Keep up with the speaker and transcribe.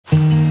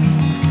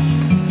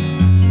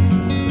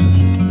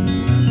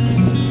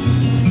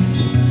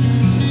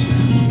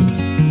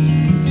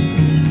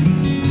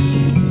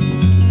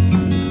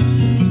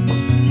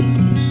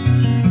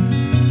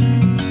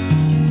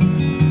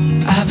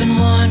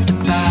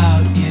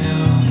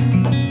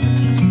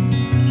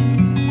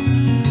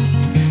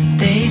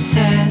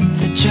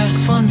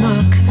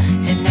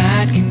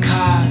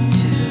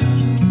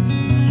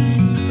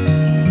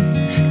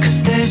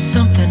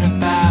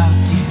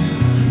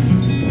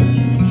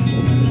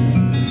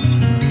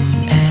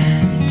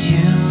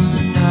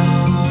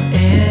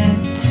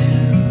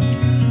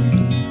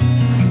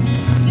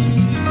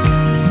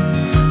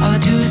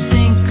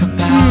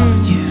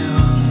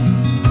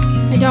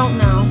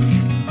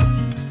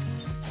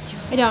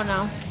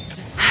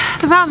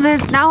The problem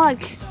is now,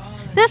 like,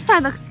 this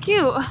side looks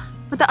cute,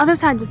 but the other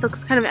side just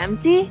looks kind of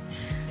empty,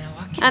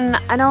 and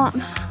I don't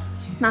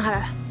know how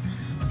to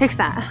fix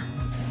that.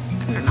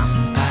 I don't know.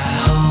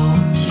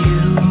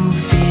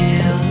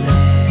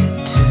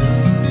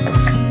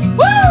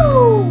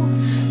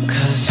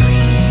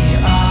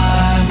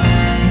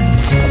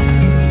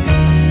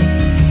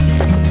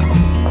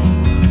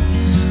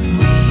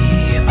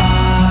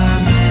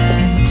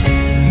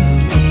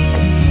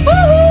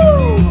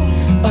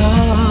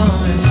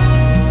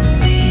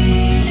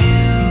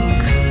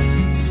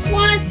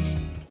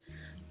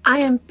 I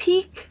am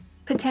peak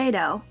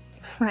potato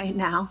right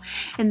now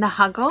in the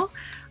Huggle,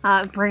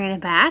 bringing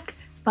it back,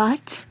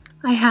 but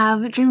I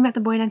have Dream About the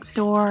Boy Next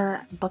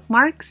Door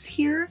bookmarks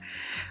here.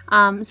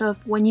 So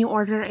when you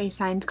order a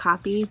signed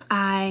copy,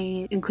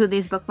 I include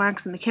these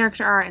bookmarks in the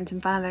character art and some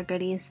fun other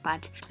goodies,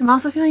 but I'm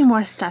also feeling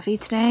more stuffy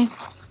today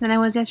than I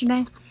was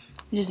yesterday,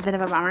 which is a bit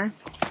of a bummer.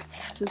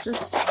 So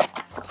this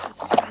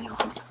is kind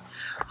of,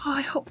 oh,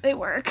 I hope they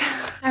work.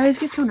 I always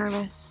get so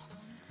nervous.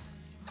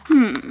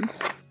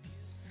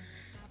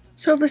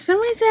 So for some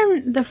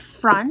reason, the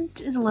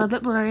front is a little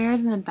bit blurrier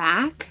than the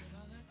back.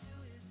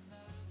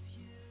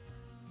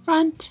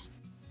 Front.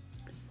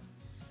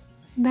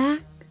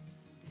 Back.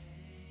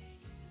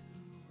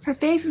 Her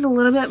face is a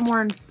little bit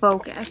more in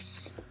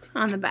focus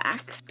on the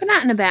back. But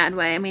not in a bad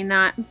way. I mean,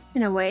 not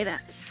in a way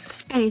that's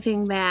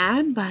anything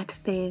bad, but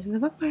these are the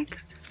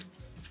bookmarks.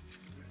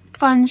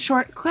 Fun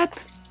short clip.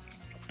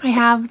 I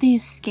have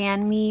these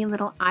scan me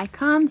little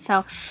icons,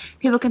 so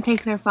people can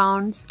take their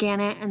phone, scan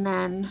it, and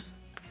then...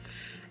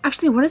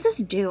 Actually, what does this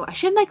do? I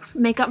should like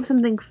make up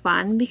something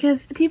fun,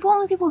 because the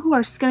only people who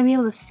are going to be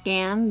able to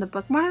scan the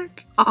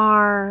bookmark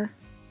are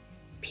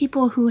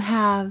people who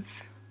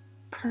have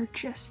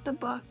purchased the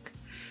book.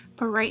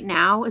 But right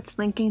now it's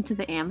linking to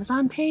the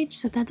Amazon page,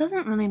 so that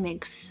doesn't really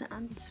make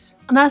sense.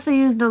 Unless they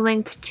use the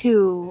link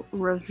to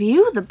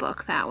review the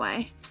book that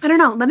way. I don't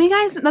know. Let me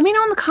know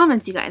in the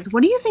comments, you guys.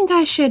 What do you think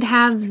I should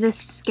have this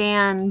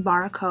scan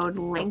barcode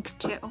link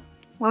to?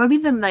 What would be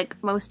the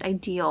like most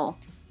ideal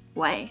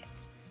way?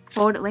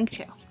 What would it link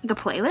to? Like a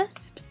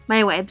playlist?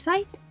 My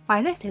website?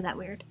 Why did I say that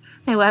weird?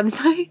 My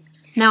website?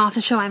 Now I'll have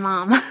to show my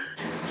mom.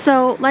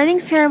 So,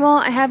 lighting's terrible.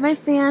 I have my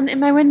fan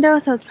in my window,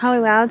 so it's probably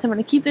loud, so I'm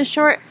going to keep this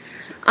short.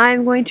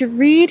 I'm going to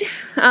read,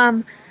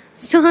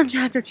 still on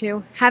chapter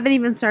 2. Haven't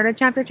even started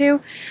chapter 2.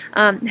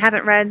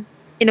 Haven't read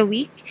in a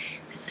week.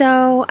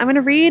 So I'm going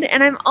to read,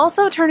 and I'm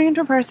also turning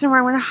into a person where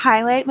I'm going to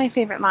highlight my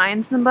favorite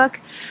lines in the book.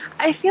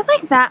 I feel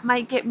like that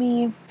might get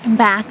me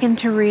back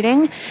into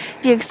reading.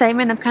 The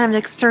excitement of kind of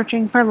like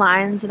searching for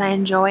lines that I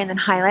enjoy and then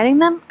highlighting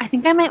them. I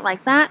think I might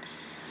like that.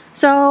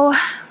 So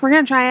we're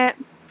going to try it.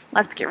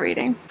 Let's get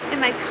reading. And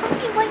my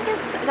comfy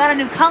blankets, I got a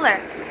new color.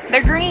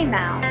 They're green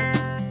now.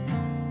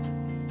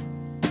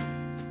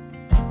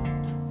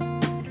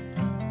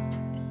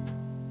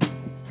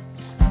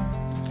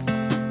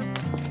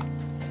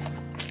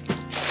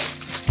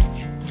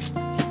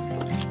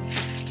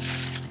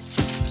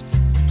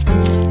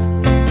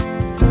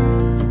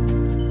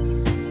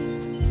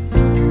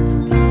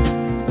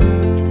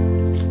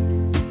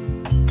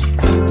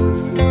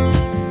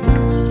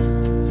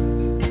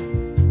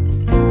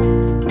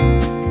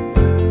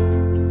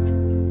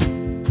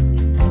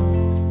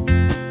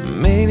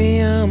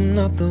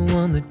 Not the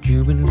one that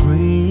you've been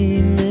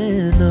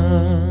dreaming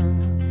of,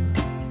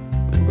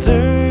 with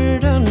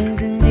dirt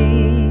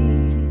underneath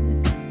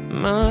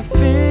my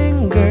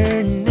fingernails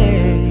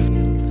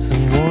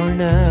and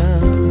worn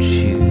out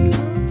shoes.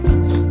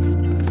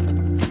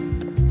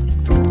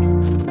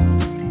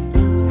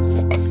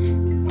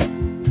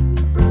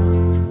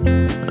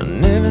 I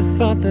never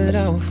thought that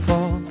our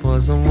fault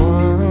was the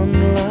one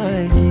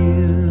like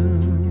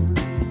you,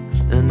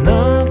 an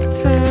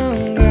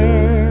uptown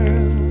girl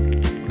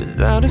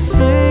without a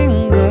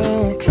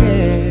single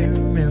care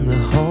in the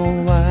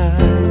whole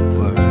wide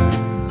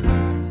world.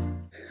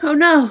 Oh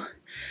no,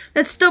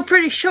 that's still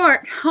pretty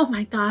short. Oh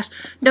my gosh.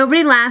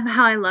 Nobody laugh at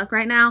how I look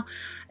right now.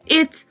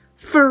 It's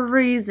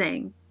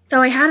freezing.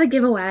 So I had a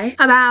giveaway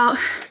about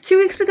 2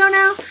 weeks ago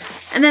now,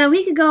 and then a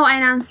week ago I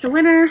announced the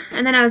winner,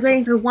 and then I was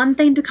waiting for one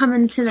thing to come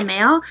into the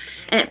mail,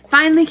 and it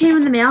finally came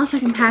in the mail so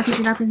I can package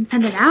it up and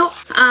send it out.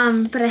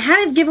 But I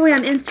had a giveaway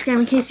on Instagram,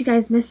 in case you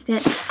guys missed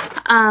it,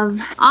 of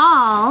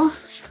all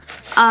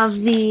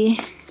of the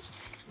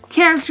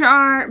character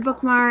art,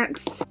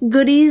 bookmarks,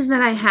 goodies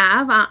that I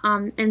have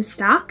in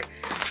stock.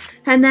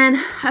 And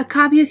then a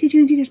copy of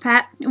Teaching the Teacher's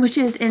Pet, which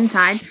is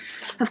inside.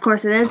 Of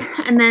course it is.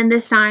 And then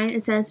this sign,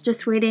 it says,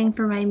 "Just waiting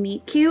for my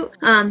meet cute."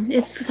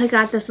 It's like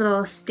got this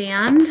little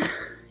stand,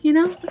 you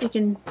know? It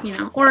can, you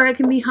know, or it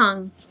can be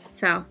hung.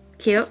 So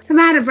cute. I'm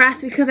out of breath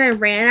because I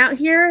ran out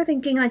here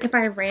thinking like if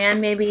I ran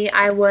maybe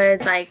I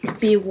would like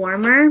be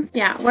warmer.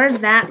 Yeah, where's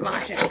that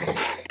logic?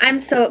 I'm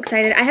so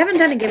excited. I haven't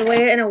done a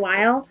giveaway in a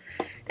while,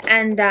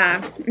 and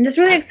I'm just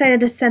really excited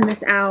to send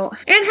this out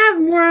and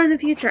have more in the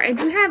future. I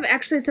do have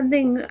actually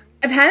something,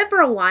 I've had it for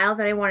a while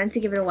that I wanted to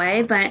give it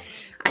away, but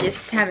I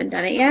just haven't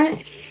done it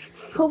yet.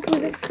 Hopefully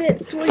this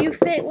fits. Will you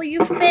fit? Will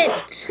you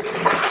fit?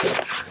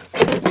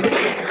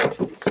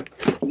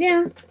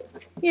 Yeah.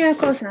 Yeah,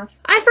 close enough.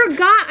 I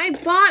forgot I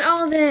bought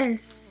all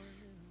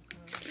this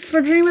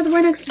for Dream of the Boy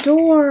Next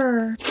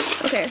Door.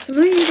 Okay, so I'm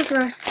gonna use the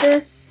rest of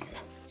this.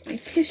 My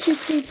tissue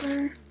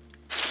paper.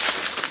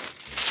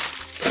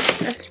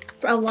 That's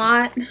a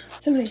lot.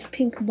 Some of these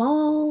pink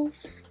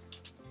balls.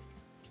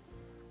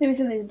 Maybe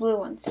some of these blue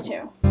ones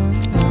too.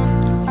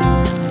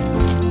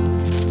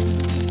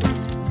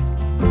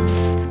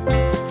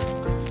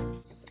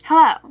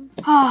 Hello.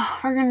 Oh,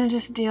 we're gonna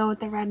just deal with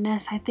the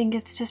redness. I think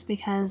it's just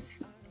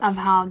because of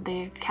how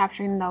they're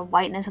capturing the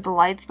whiteness of the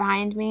lights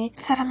behind me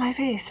set on my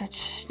face,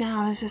 which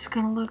now is just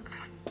gonna look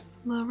a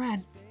little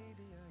red.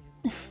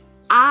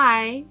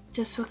 I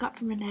just woke up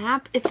from a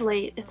nap. It's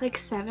late. It's like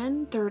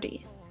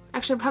 7:30.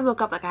 Actually, I probably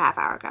woke up like a half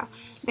hour ago.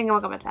 I think I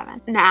woke up at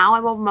 7. Now I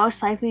will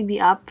most likely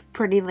be up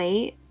pretty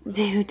late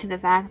due to the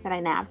fact that I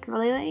napped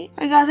really late.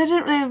 Because I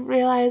didn't really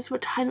realize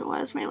what time it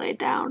was when I laid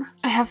down.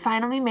 I have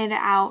finally made it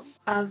out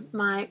of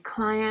my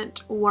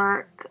client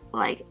work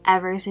like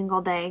every single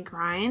day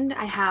grind.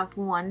 I have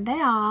one day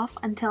off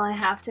until I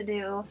have to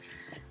do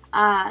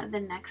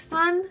the next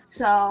one.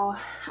 So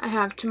I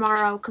have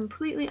tomorrow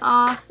completely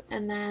off,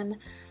 and then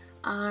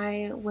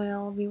I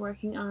will be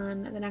working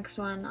on the next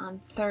one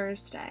on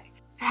Thursday.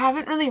 I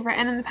haven't really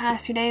written in the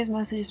past few days,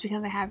 mostly just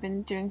because I have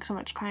been doing so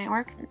much client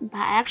work. But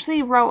I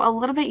actually wrote a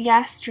little bit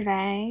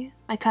yesterday.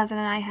 My cousin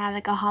and I had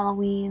like a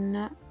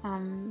Halloween,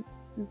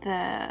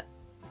 the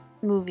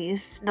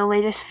movies. The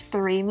latest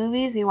 3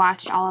 movies, we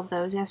watched all of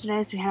those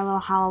yesterday. So we had a little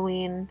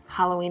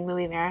Halloween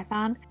movie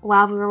marathon.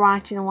 While we were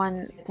watching the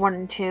 1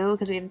 and 2,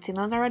 because we hadn't seen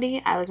those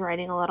already, I was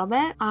writing a little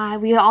bit.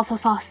 We also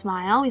saw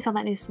Smile. We saw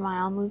that new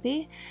Smile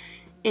movie.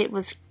 It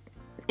was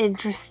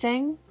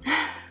interesting.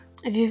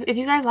 If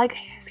you guys like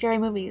scary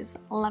movies,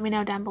 let me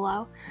know down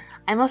below.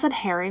 I almost said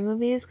hairy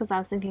movies because I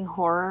was thinking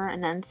horror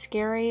and then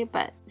scary,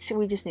 but so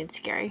we just need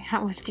scary.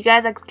 If you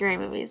guys like scary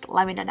movies,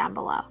 let me know down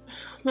below.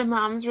 My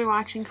mom's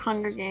rewatching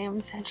Hunger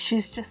Games and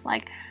she's just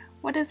like,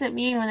 what does it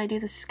mean when they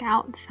do the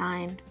scout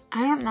sign?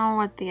 I don't know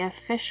what the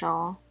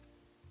official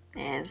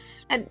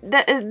is. Do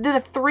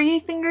the 3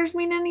 fingers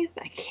mean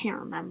anything? I can't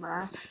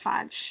remember.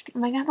 Fudge.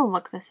 Am I gonna have to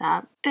look this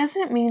up?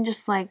 Doesn't it mean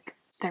just like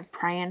they're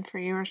praying for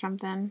you or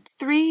something?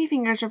 3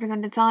 fingers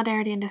represented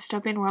solidarity in a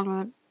dystopian world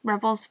where the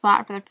rebels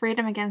fought for the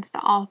freedom against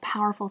the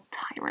all-powerful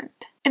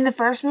tyrant. In the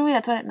first movie,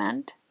 that's what it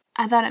meant.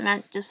 I thought it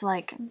meant just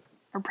like,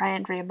 we're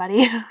praying for you,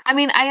 buddy. I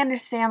mean, I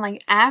understand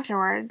like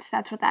afterwards,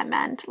 that's what that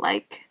meant.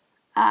 Like,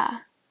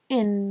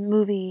 in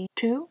movie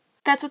 2,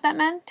 that's what that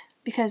meant.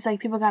 Because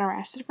like people got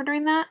arrested for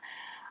doing that.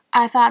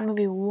 I thought in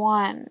movie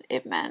 1,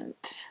 it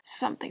meant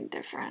something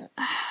different.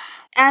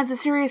 As the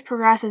series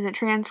progresses, it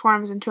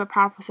transforms into a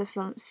powerful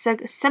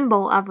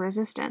symbol of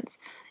resistance.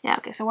 Yeah,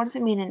 okay, so what does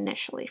it mean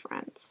initially,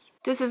 friends?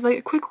 This is like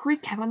a quick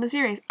recap on the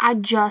series. I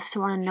just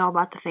want to know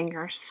about the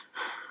fingers.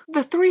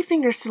 The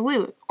 3-finger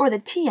salute, or the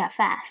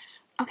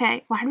TFS.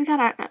 Okay, why do we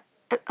gotta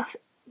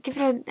give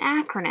it an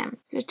acronym?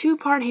 It's a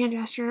 2-part hand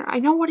gesture. I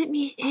know what it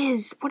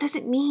is. What does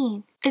it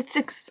mean?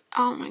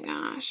 Oh my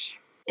gosh.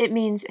 It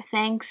means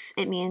thanks,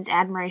 it means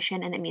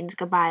admiration, and it means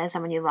goodbye to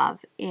someone you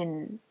love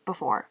in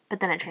before. But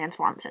then it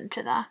transforms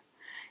into the...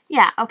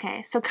 Yeah,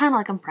 okay, so kind of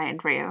like I'm praying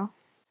for you.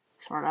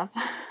 Sort of.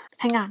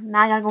 Hang on, now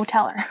I gotta go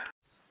tell her.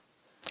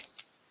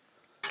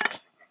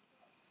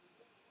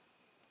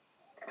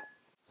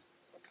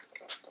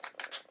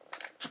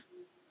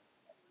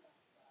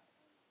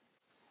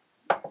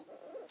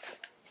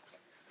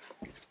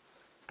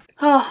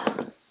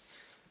 Oh,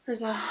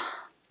 there's a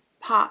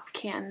pop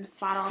can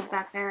bottle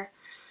back there.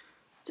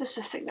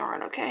 Just ignore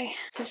it, okay?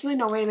 There's really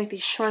no way to make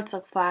these shorts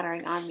look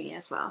flattering on me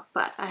as well,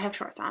 but I have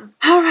shorts on.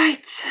 All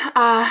right,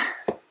 I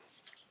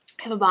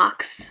have a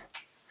box.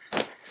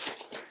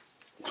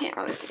 Can't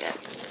really see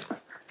it.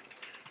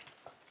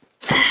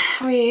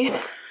 We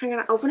are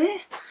gonna open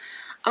it.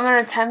 I'm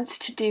gonna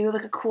attempt to do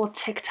like a cool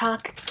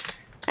TikTok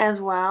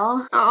as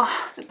well.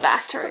 Oh, the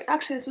battery.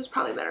 Actually, this was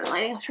probably better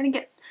lighting. I was trying to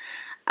get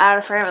out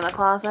of frame in the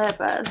closet,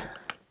 but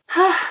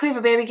we have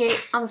a baby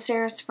gate on the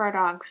stairs for our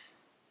dogs,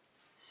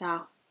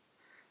 so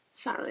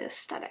it's not really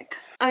aesthetic.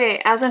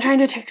 Okay, I was gonna try and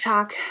do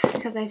TikTok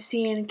because I've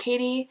seen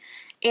Katie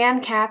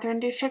and Catherine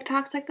do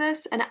TikToks like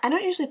this, and I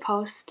don't usually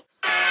post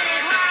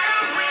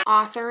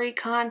author-y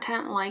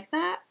content like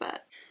that,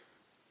 but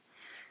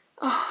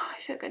oh, I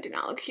feel like I do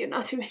not look cute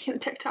enough to be making a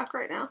TikTok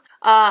right now.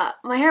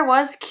 My hair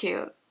was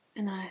cute,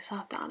 and then I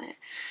sopped on it,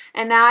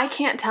 and now I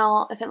can't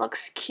tell if it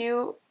looks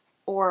cute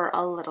or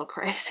a little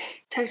crazy.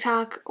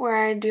 TikTok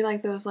where I do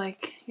like those,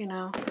 like, you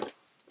know,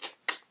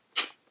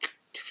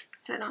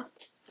 I don't know.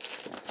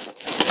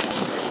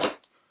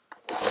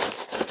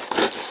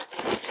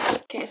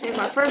 Okay, so here's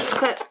my first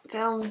clip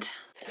filmed.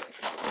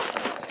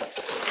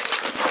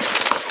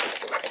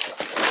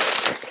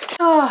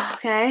 Oh,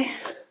 okay.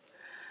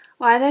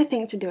 Why did I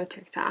think to do a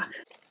TikTok?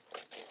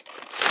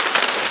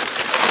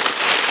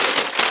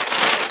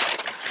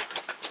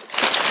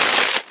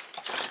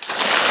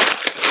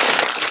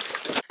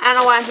 I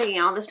don't know why I'm taking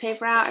all this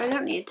paper out. I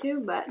don't need to,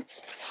 but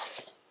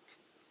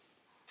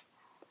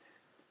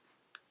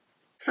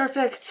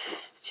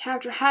perfect.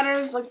 Chapter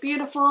headers look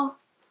beautiful.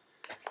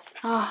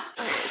 Oh,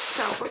 okay,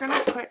 so we're gonna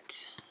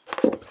put,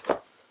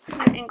 I'm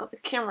gonna angle the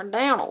camera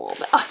down a little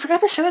bit. Oh, I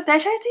forgot to show it. Did I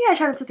show it to you? I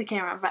showed it to the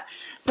camera, but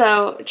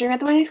so Dream at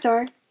the Wedding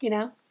Store, you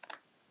know,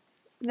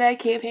 the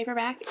cute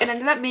paperback. It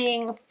ended up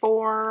being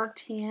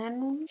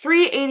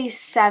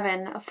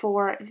 $387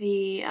 for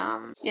the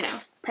you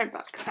know, print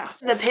book. So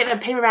the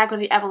paperback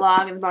with the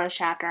epilogue and the bonus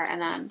chapter, and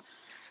then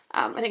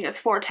I think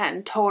it's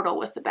 $410 total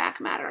with the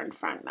back matter and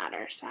front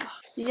matter. So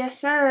yes,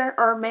 sir,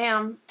 or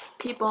ma'am,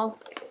 people.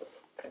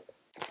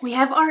 We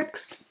have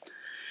ARCs.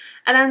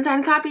 And then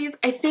signed copies.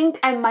 I think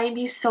I might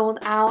be sold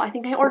out. I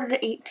think I ordered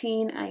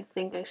 18. And I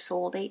think I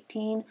sold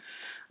 18.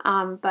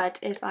 But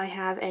if I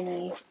have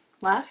any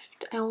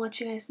left, I will let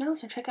you guys know.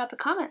 So check out the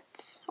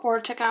comments. Or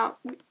check out,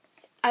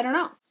 I don't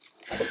know.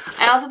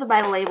 I also have to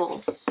buy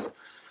labels.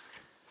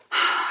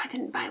 I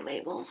didn't buy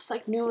labels.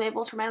 Like new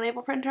labels for my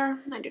label printer.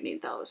 I do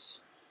need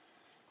those.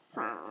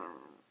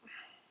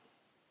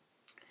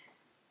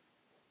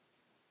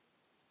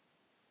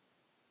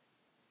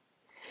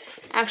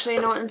 Actually,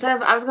 you know what, instead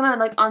of, I was gonna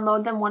like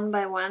unload them one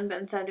by one, but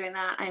instead of doing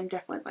that, I'm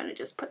definitely going to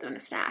just put them in a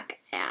stack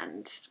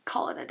and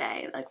call it a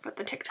day, like for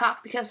the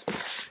TikTok, because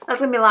that's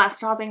gonna be a lot of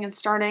stopping and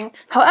starting.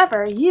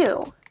 However,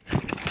 you,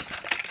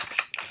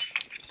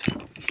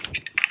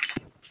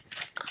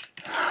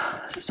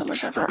 this is so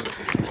much effort,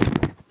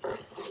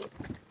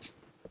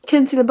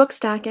 can see the book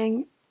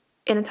stacking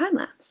in a time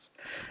lapse.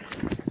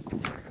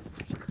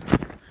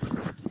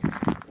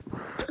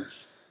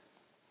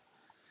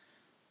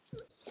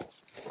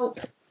 Oh.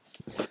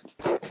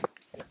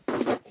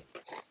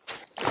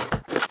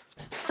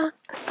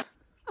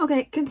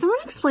 Okay, can someone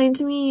explain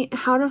to me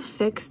how to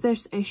fix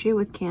this issue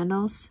with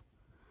candles?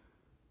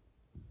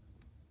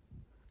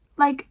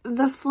 Like,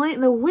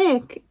 the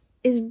wick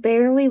is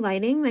barely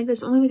lighting. Like,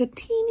 there's only like a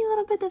teeny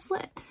little bit that's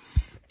lit.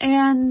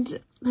 And,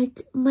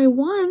 like, my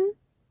one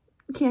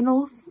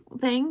candle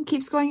thing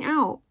keeps going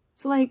out.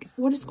 So, like,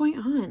 what is going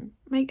on?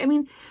 Like, I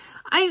mean,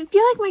 I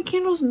feel like my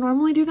candles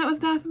normally do that with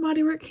Bath &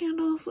 Body Works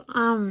candles.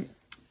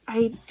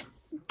 I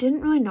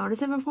didn't really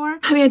notice it before.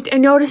 I mean, I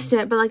noticed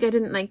it, but like I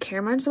didn't like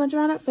care so much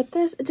about it. But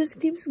this, it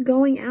just keeps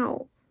going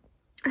out.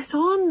 I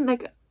saw on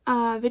like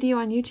a video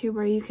on YouTube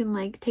where you can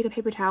like take a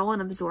paper towel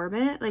and absorb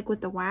it like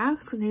with the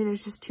wax, because maybe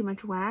there's just too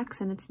much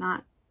wax and it's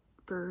not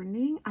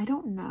burning. I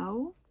don't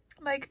know.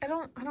 Like I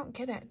don't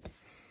get it,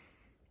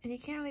 and you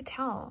can't really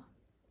tell.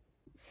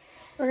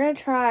 We're gonna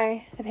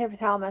try the paper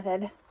towel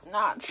method.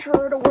 Not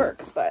sure it'll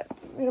work, but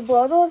I'm gonna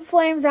blow the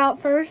flames out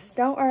first.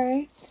 Don't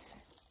worry.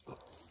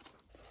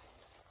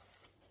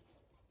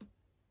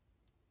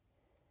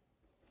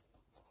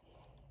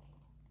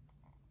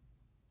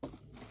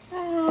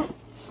 I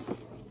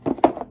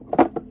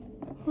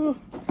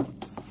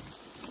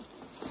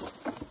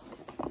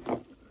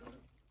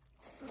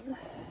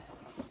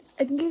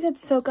think it could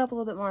soak up a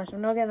little bit more, so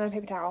I'm gonna get another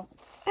paper towel.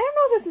 I don't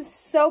know if this is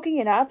soaking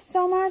it up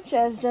so much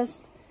as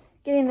just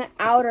getting the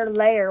outer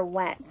layer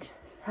wet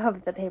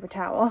of the paper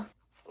towel.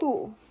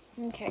 Ooh,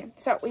 okay,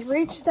 so we've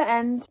reached the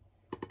end.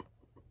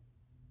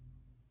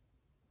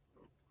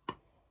 I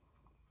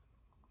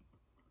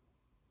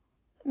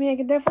mean, I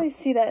can definitely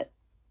see that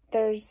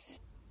it's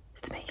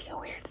making a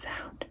weird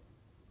sound.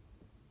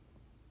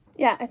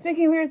 Yeah, it's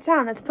making a weird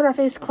sound. Let's put our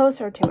face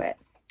closer to it.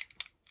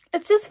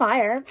 It's just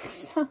fire.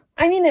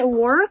 I mean, it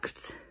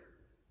worked.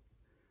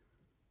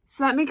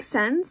 So that makes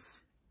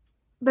sense.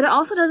 But it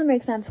also doesn't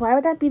make sense. Why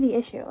would that be the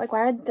issue? Like,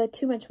 why would the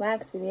too much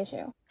wax be the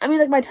issue? I mean,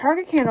 like, my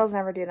Target candles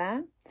never do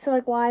that. So,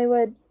 like, why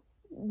would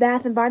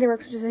Bath & Body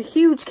Works, which is a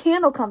huge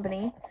candle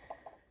company,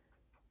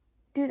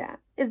 do that?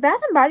 Is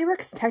Bath & Body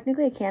Works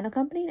technically a candle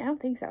company? I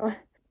don't think so.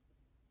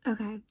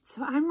 Okay,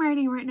 so I'm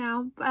writing right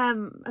now,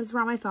 as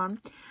we're on my phone.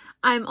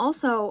 I'm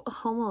also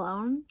home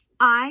alone.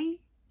 I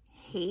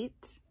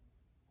hate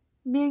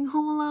being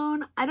home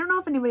alone. I don't know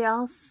if anybody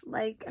else,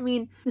 like, I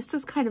mean, this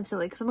is kind of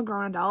silly because I'm a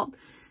grown adult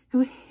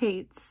who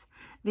hates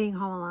being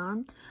home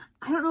alone.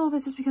 I don't know if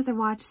it's just because I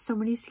watch so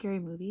many scary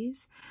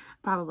movies,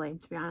 probably,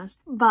 to be honest,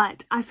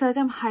 but I feel like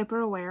I'm hyper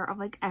aware of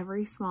like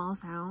every small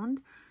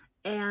sound,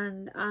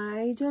 and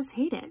I just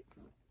hate it.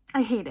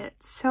 I hate it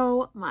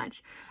so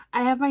much.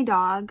 I have my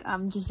dog,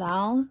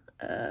 Giselle.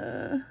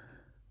 I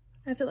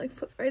have to like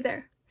flip right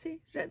there.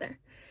 See, it's right there.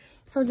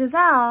 So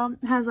Giselle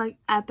has like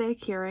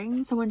epic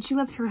hearing. So when she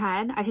lifts her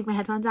head, I take my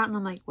headphones out and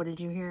I'm like, what did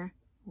you hear?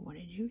 What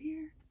did you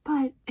hear?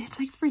 But it's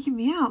like freaking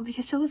me out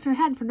because she'll lift her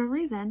head for no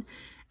reason.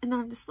 And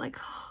I'm just like,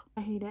 oh,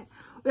 I hate it.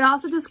 We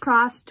also just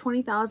crossed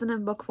 20,000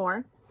 in book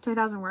 4.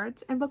 20,000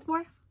 words in book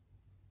 4.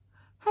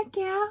 Heck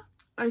yeah.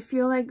 I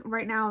feel like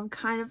right now I'm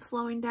kind of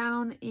slowing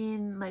down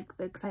in like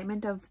the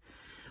excitement of,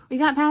 we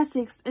got past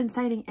the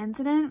inciting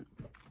incident.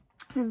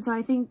 And so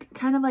I think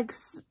kind of like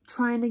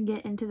trying to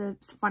get into the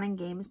fun and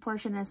games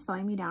portion is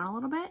slowing me down a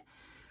little bit.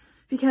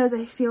 Because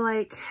I feel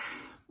like,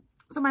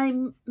 so my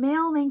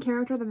male main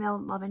character, the male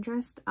love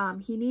interest,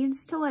 he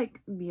needs to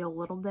like be a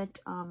little bit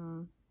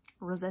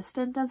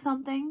resistant of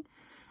something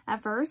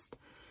at first.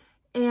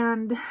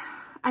 And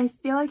I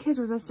feel like his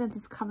resistance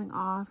is coming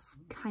off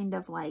kind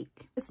of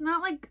like, it's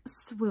not like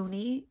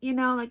swoony, you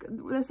know, like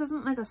this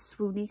isn't like a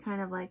swoony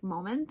kind of like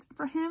moment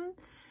for him.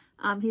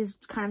 He's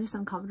kind of just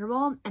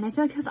uncomfortable, and I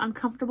feel like his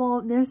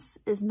uncomfortableness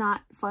is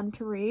not fun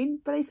to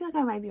read, but I feel like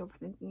I might be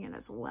overthinking it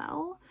as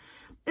well.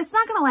 It's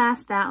not gonna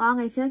last that long.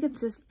 I feel like it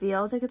just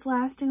feels like it's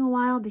lasting a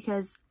while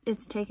because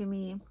it's taken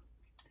me,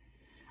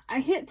 I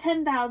hit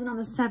 10,000 on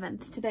the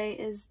 7th. Today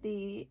is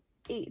the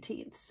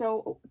 18th,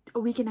 so a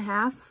week and a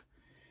half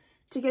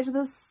to get to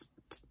this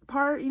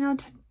part, you know,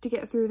 to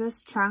get through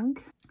this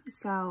chunk.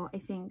 So I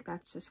think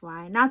that's just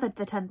why. Not that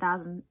the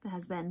 10,000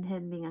 has been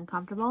him being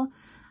uncomfortable.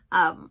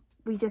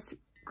 We just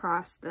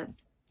crossed the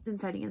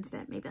inciting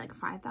incident maybe like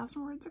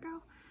 5,000 words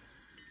ago.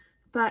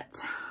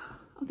 But,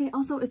 okay,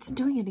 also it's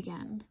doing it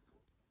again.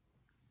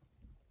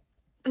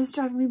 It's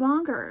driving me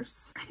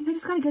bonkers. I think I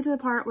just gotta get to the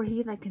part where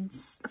he like can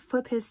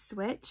flip his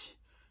switch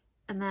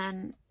and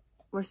then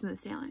we're smooth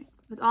sailing.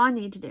 That's all I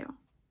need to do.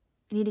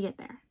 I need to get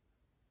there.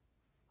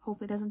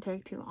 Hopefully it doesn't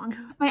take too long.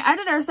 My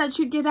editor said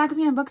she'd get back to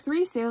me on book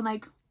 3 soon,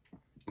 like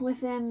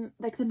within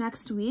like the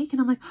next week.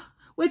 And I'm like,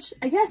 which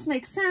I guess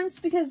makes sense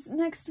because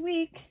next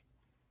week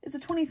is the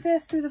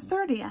 25th through the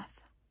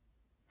 30th.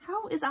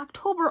 How is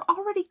October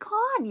already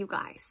gone, you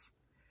guys?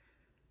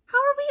 How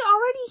are we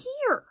already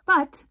here?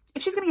 But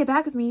if she's gonna get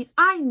back with me,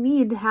 I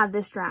need to have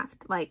this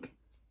draft. Like,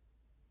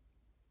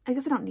 I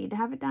guess I don't need to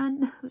have it done.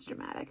 That was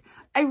dramatic.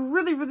 I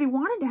really, really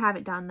wanted to have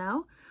it done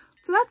though.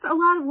 So that's a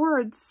lot of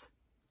words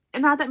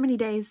and not that many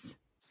days.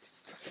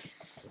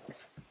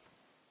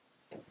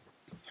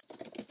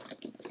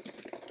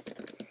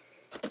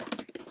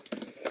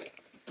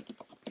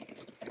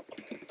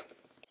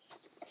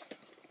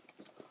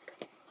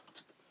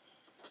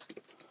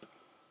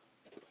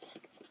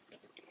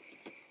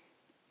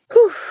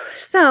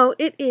 So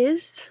it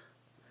is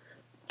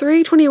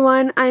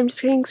 3:21. I'm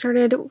just getting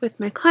started with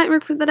my client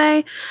work for the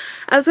day.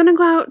 I was gonna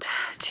go out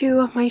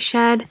to my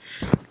shed,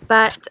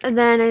 but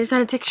then I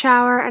decided to take a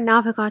shower, and now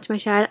if I go out to my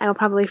shed, I will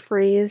probably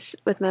freeze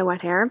with my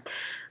wet hair.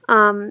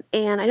 And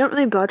I don't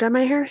really blow dry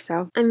my hair,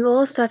 so I'm a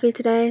little stuffy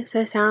today,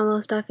 so I sound a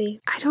little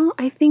stuffy.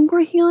 I think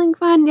we're healing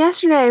fine.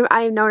 Yesterday,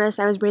 I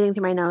noticed I was breathing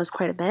through my nose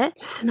quite a bit.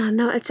 Just not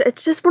know.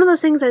 It's just one of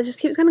those things that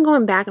just keeps kind of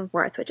going back and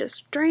forth, which is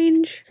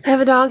strange. I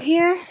have a dog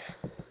here,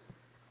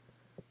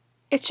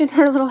 itching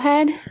her little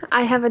head.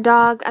 I have a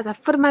dog at the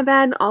foot of my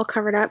bed, all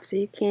covered up, so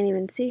you can't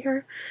even see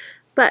her.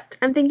 But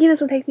I'm thinking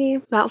this will take me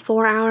about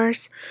 4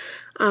 hours.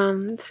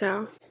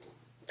 So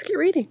let's get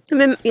reading.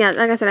 Yeah,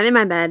 like I said, I'm in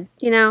my bed.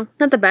 You know,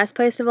 not the best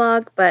place to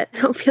vlog, but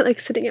I don't feel like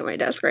sitting at my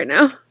desk right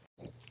now.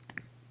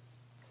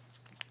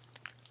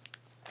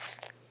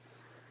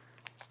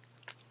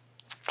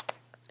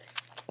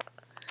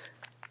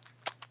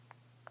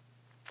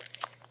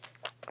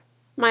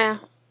 Maya.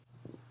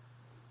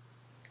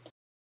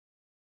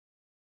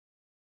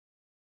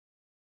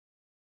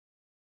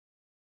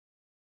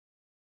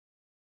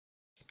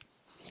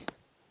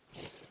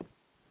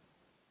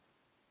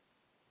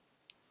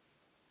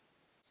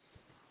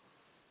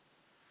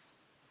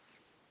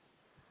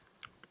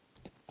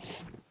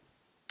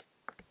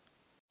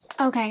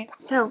 Okay,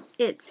 so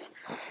it's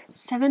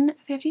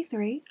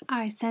 7:53.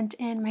 I sent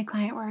in my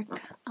client work.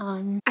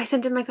 I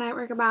sent in my client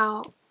work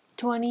about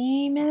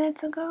 20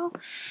 minutes ago,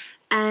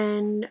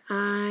 and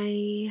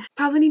I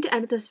probably need to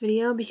edit this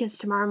video because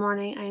tomorrow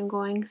morning I am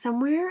going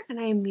somewhere and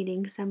I am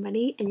meeting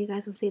somebody, and you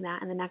guys will see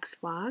that in the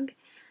next vlog.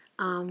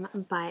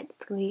 But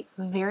it's gonna be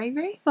very,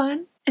 very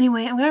fun.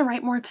 Anyway, I'm gonna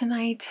write more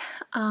tonight.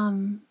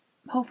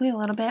 Hopefully a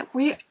little bit.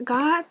 We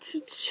got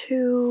to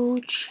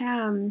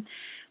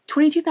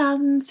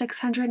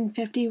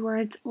 22,650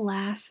 words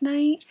last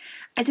night.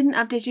 I didn't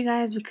update you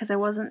guys because I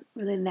wasn't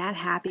really that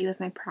happy with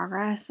my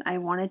progress. I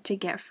wanted to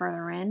get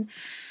further in.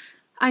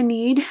 I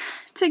need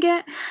to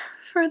get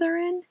further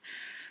in,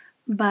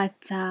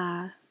 but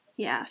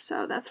yeah,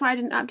 so that's why I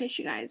didn't update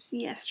you guys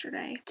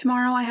yesterday.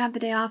 Tomorrow I have the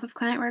day off of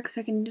client work,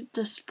 so I can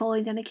just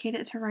fully dedicate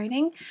it to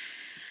writing.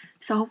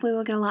 So hopefully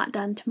we'll get a lot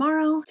done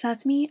tomorrow. So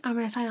that's me. I'm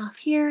going to sign off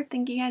here.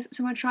 Thank you guys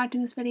so much for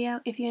watching this video.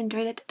 If you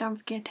enjoyed it, don't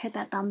forget to hit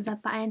that thumbs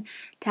up button,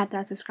 tap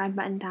that subscribe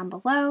button down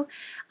below.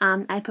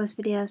 I post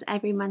videos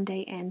every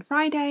Monday and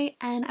Friday,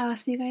 and I will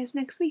see you guys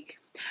next week.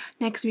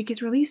 Next week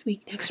is release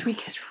week. Next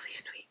week is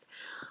release week.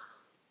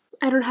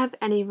 I don't have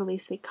any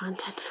release week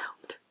content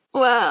filmed.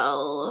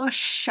 Well,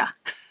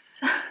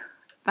 shucks.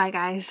 Bye,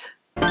 guys.